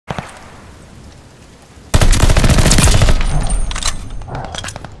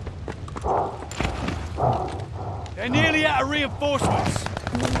They're nearly out of reinforcements.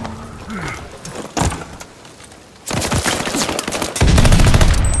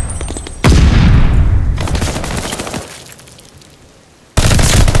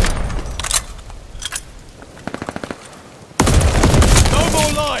 No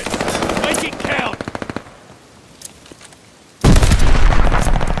more lives. Make it count.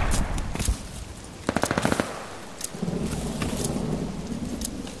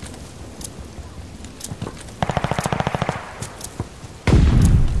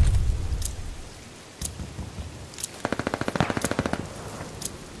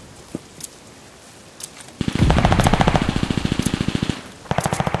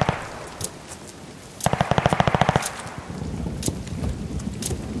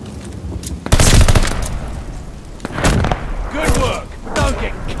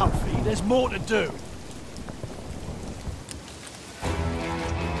 There's more to do.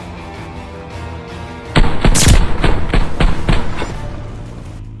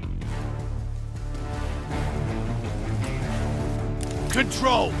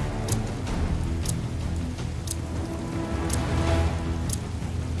 Control.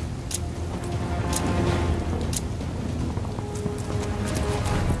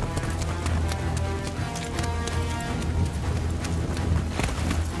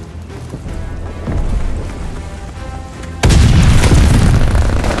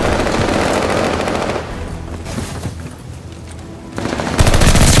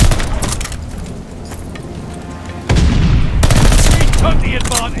 Took the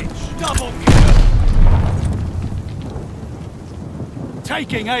advantage! Double kill!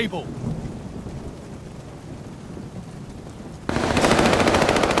 Taking Able!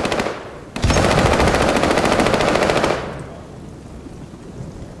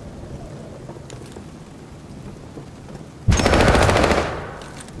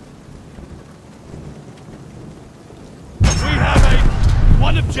 We have a...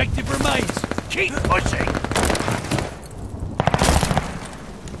 One objective remains! Keep pushing!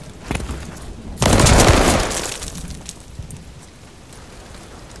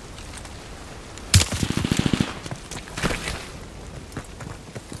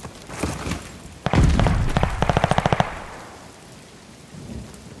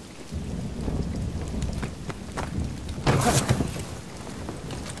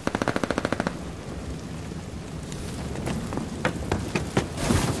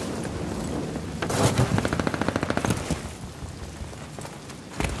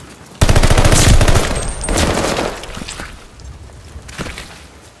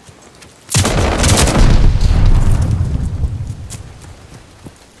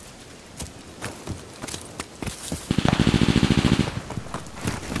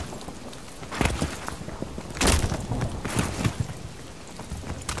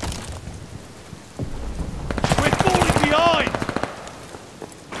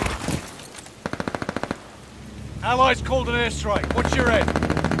 Allies called an airstrike. What's your end?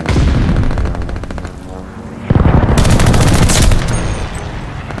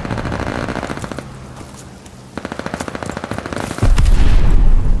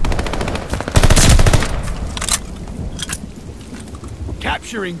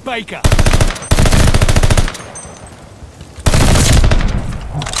 Capturing Baker.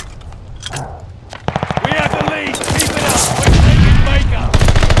 We have the lead. Keep it up. We're taking Baker.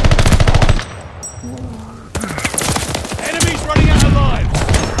 Enemies running out of lives!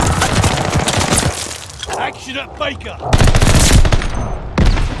 Action at Baker!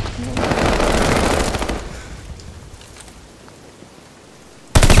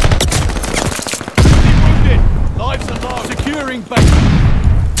 Wounded! Lives are low! Securing Baker!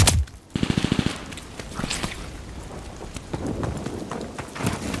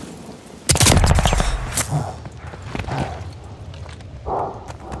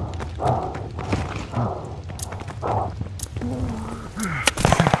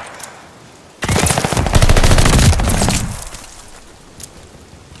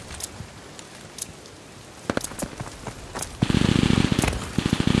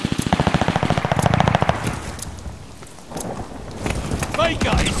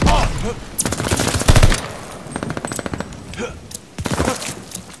 Baker is hot!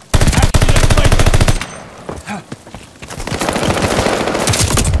 Action at Baker!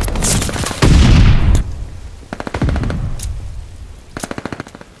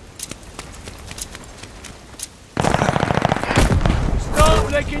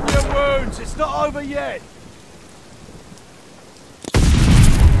 Start licking your wounds, it's not over yet!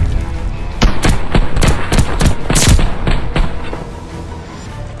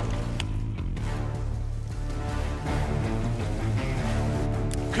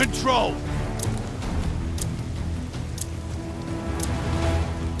 Control!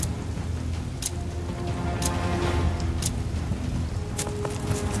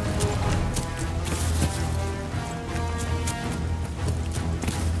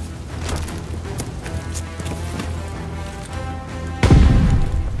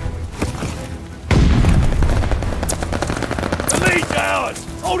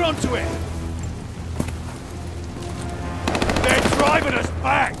 Hold on to it! They're driving us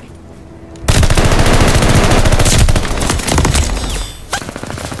back!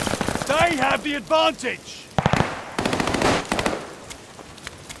 They have the advantage!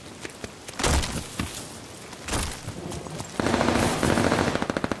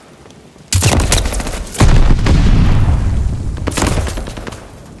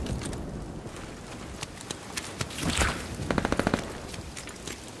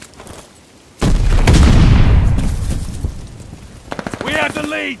 We have the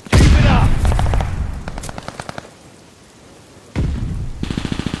lead! Keep it up!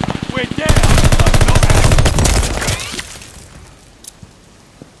 We're down, but not out.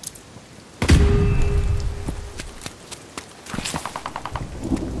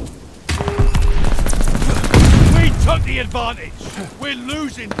 We took the advantage! We're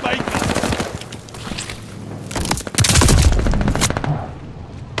losing Baker!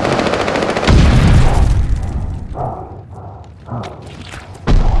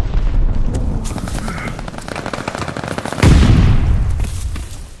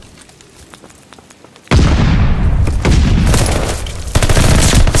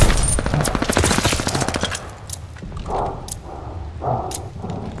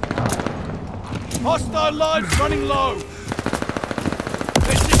 Hostile lines running low!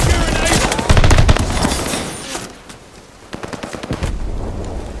 They're securing Able!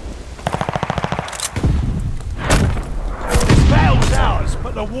 This battle's ours,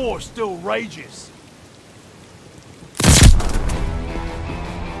 but the war still rages.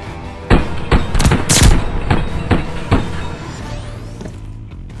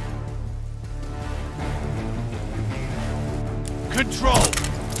 Control!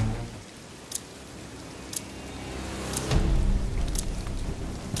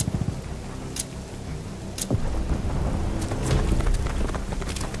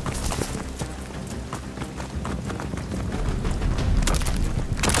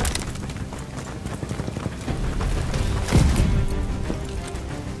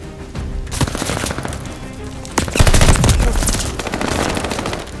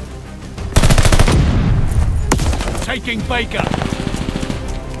 Taking Baker!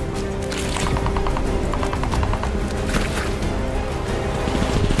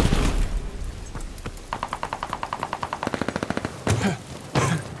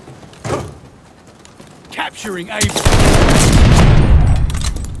 Capturing Able!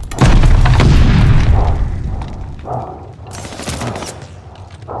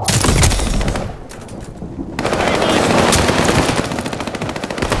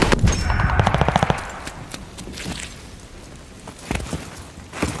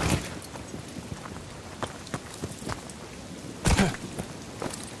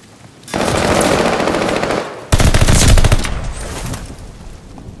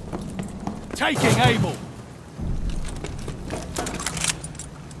 Taking Able!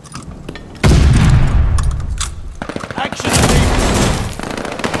 Action Able!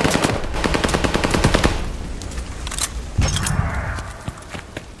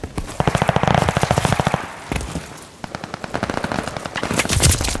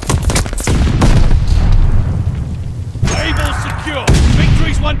 Able secure!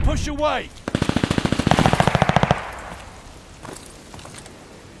 Victory's one push away!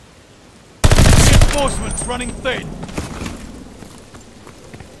 Reinforcements running thin.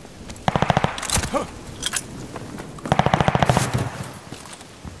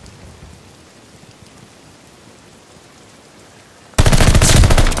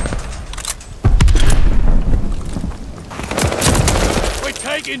 We're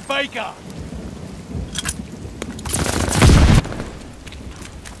taking Baker.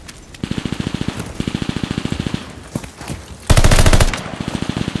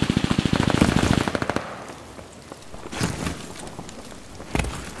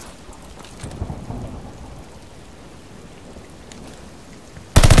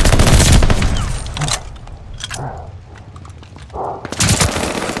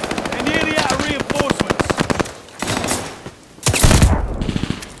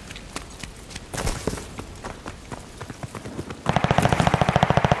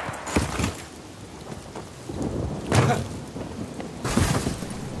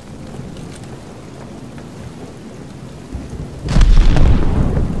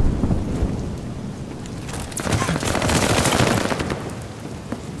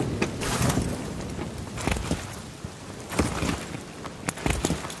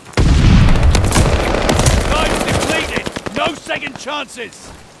 Second chances!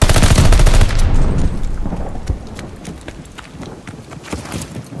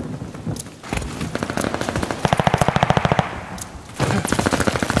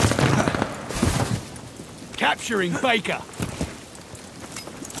 capturing Baker.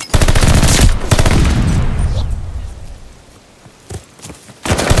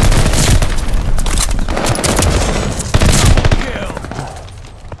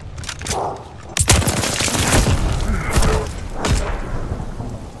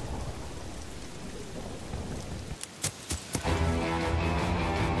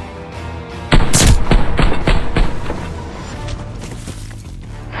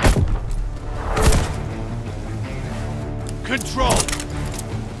 Control!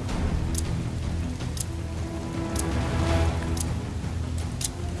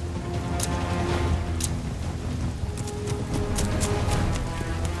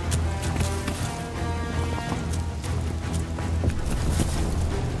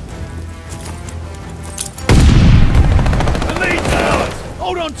 The lead's ours!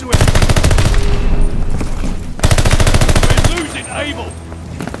 Hold on to it! We're losing Able!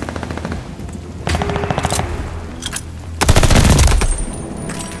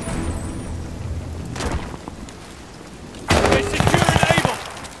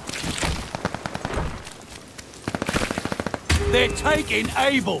 They're taking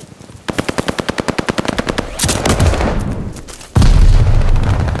Able!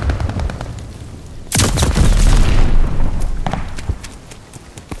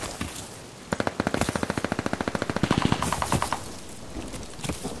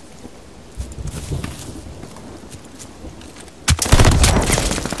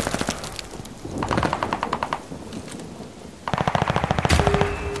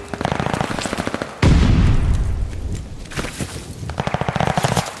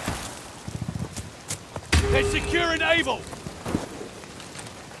 They're securing Able!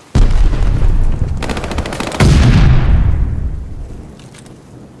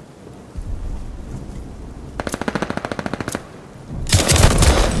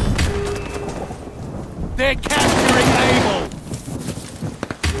 They're capturing Able!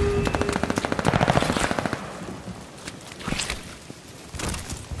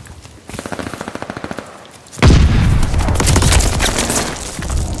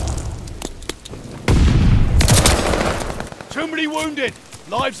 Too many wounded!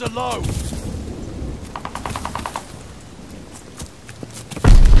 Lives are low!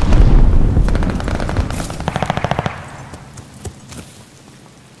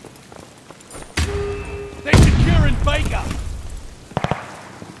 They're securing Baker!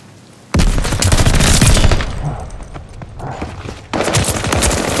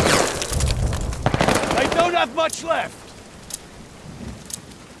 They don't have much left!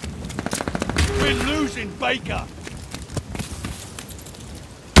 We're losing Baker!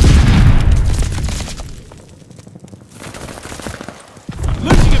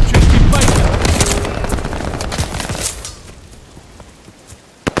 Losing objective Baker!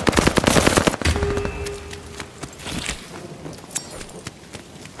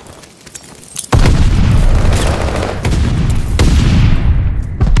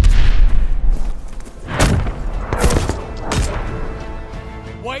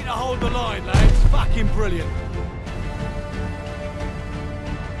 Way to hold the line, lads. Fucking brilliant.